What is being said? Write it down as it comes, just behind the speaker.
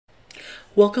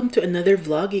Welcome to another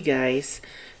vlog, you guys.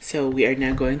 So we are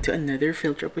now going to another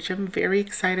field trip, which I'm very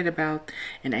excited about,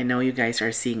 and I know you guys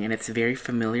are seeing, and it's very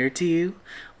familiar to you.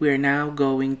 We are now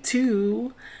going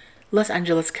to Los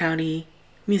Angeles County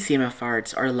Museum of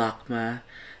Arts, or LACMA.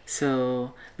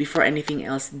 So before anything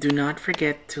else, do not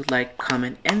forget to like,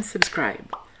 comment, and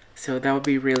subscribe. So that would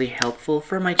be really helpful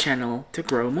for my channel to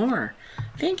grow more.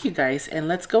 Thank you guys, and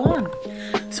let's go on.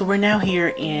 So we're now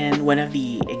here in one of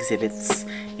the exhibits,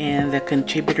 and the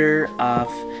contributor of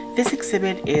this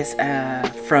exhibit is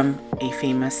from a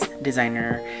famous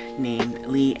designer named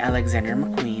Alexander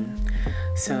Mcqueen.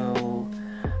 So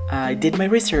I did my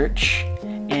research,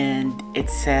 and it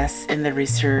says in the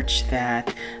research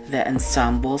that the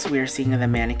ensembles we are seeing of the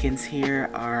mannequins here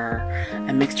are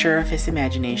a mixture of his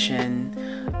imagination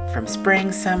from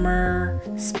spring, summer,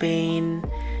 Spain,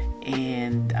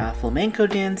 and a flamenco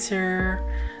dancer.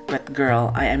 But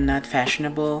girl, I am not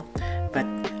fashionable, but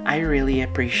I really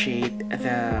appreciate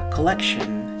the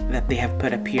collection that they have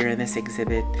put up here in this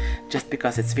exhibit, just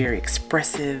because it's very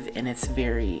expressive and it's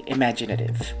very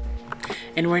imaginative.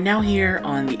 And we're now here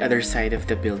on the other side of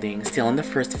the building, still on the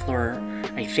first floor,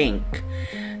 I think.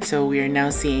 So we are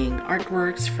now seeing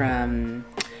artworks from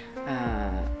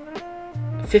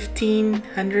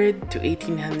 1500 to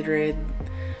 1800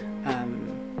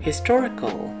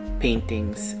 historical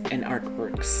paintings and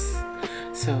artworks.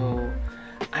 So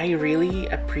I really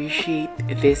appreciate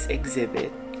this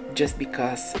exhibit just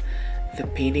because the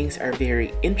paintings are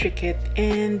very intricate,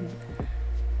 and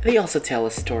they also tell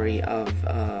a story of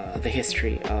the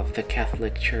history of the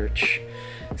Catholic Church.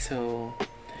 So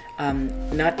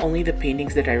not only the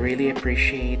paintings that I really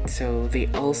appreciate, so they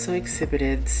also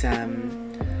exhibited some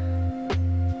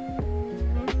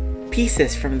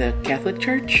pieces from the Catholic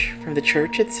Church, from the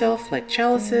church itself, like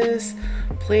chalices,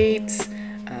 plates,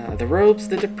 the robes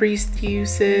that the priest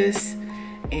uses,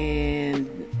 and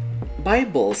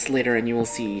Bibles later on, you will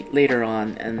see later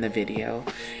on in the video.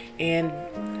 And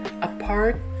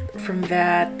apart from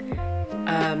that,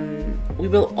 we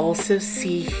will also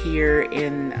see here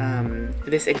in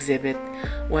this exhibit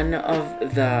one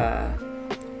of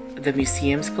the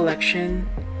museum's collection.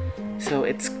 So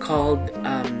it's called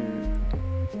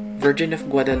Virgin of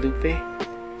Guadalupe.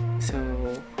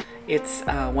 So it's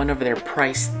one of their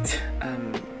prized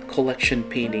collection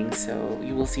paintings, so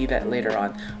you will see that later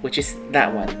on, which is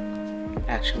that one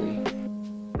actually.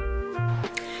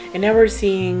 And now we're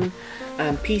seeing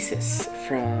pieces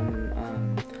from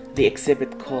the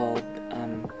exhibit called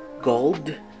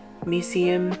Gold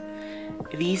Museum.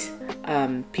 These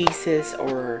pieces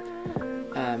or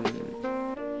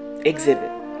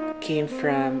exhibit came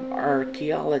from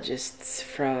archaeologists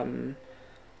from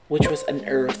which was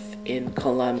unearthed in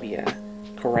Colombia.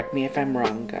 Correct me if I'm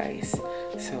wrong, guys.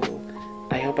 So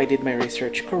I hope I did my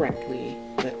research correctly,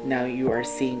 but now you are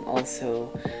seeing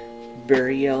also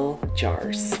burial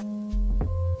jars.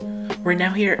 We're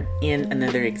now here in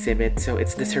another exhibit, so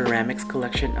it's the ceramics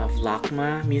collection of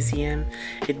LACMA Museum.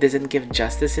 It doesn't give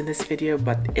justice in this video,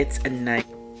 but it's a nice.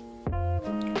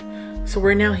 So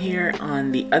we're now here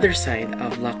on the other side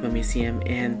of LACMA Museum,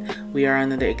 and we are on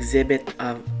the exhibit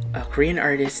of a Korean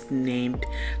artist named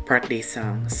Dae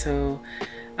Sung. So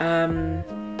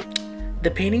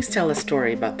the paintings tell a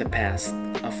story about the past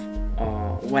of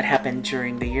what happened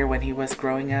during the year when he was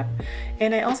growing up,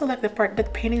 and I also like the part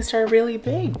that paintings are really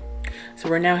big. So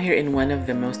we're now here in one of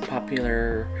the most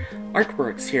popular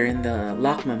artworks here in the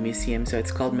LACMA Museum. So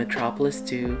it's called Metropolis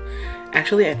II.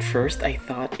 Actually, at first I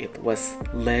thought it was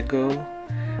Lego,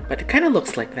 but it kind of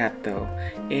looks like that though.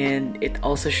 And it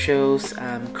also shows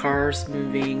cars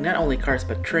moving, not only cars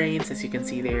but trains, as you can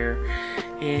see there.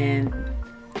 And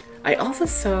I also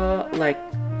saw like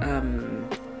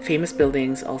famous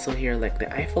buildings also here, like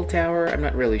the Eiffel Tower. I'm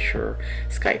not really sure.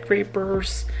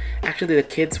 Skyscrapers. Actually, the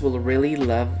kids will really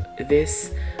love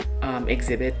this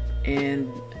exhibit,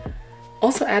 and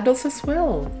also adults as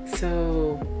well.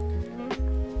 So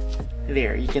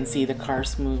there, you can see the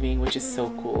cars moving, which is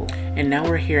so cool. And now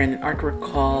we're here in an artwork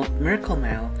called Miracle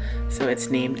Mile. So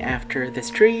it's named after the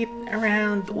street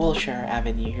around Wilshire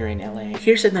Avenue here in LA.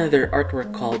 Here's another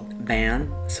artwork called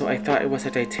Band. So I thought it was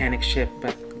a Titanic ship,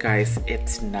 but guys,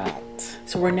 it's not.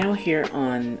 So we're now here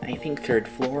on, I think, 3rd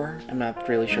floor. I'm not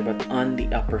really sure, but on the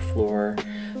upper floor.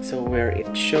 So where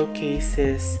it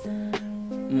showcases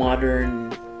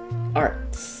modern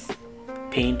arts,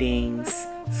 paintings,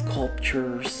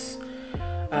 sculptures.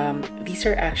 These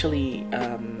are actually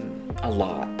a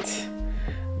lot,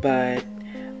 but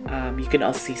you can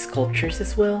also see sculptures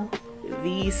as well.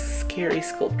 These scary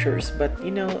sculptures, but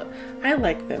you know, I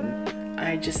like them.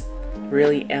 I just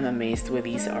really am amazed with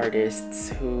these artists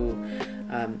who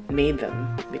made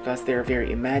them, because they're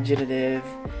very imaginative.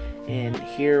 And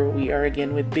here we are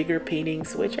again with bigger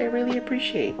paintings, which I really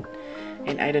appreciate.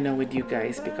 And I don't know with you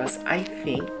guys, because I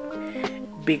think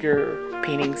bigger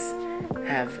paintings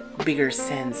have bigger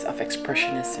sense of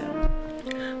expressionism.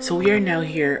 So we are now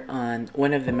here on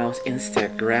one of the most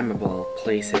Instagrammable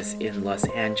places in Los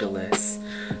Angeles.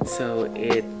 So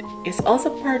it is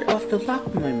also part of the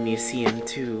LACMA museum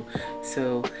too.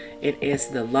 So it is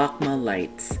the LACMA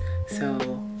lights.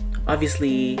 So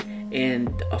obviously, and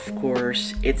of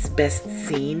course, it's best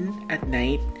seen at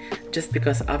night, just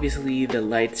because obviously the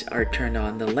lights are turned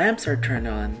on, the lamps are turned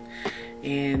on.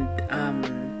 And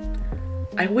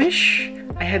I wish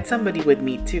I had somebody with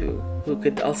me too, who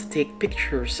could also take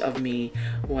pictures of me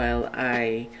while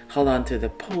I hold on to the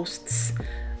posts,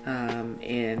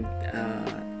 and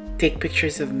take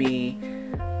pictures of me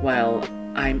while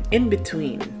I'm in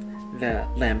between the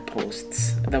lamp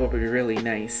posts. That would be really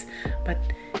nice. But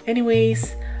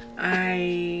anyways,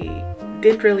 I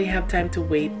didn't really have time to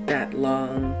wait that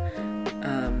long,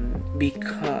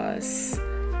 because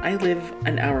I live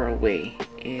an hour away,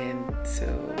 and so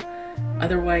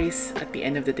otherwise, at the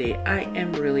end of the day, I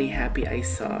am really happy I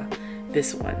saw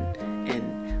this one,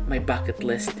 and my bucket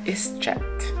list is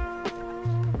checked.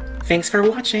 Thanks for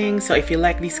watching. So if you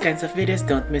like these kinds of videos,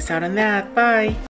 don't miss out on that. Bye!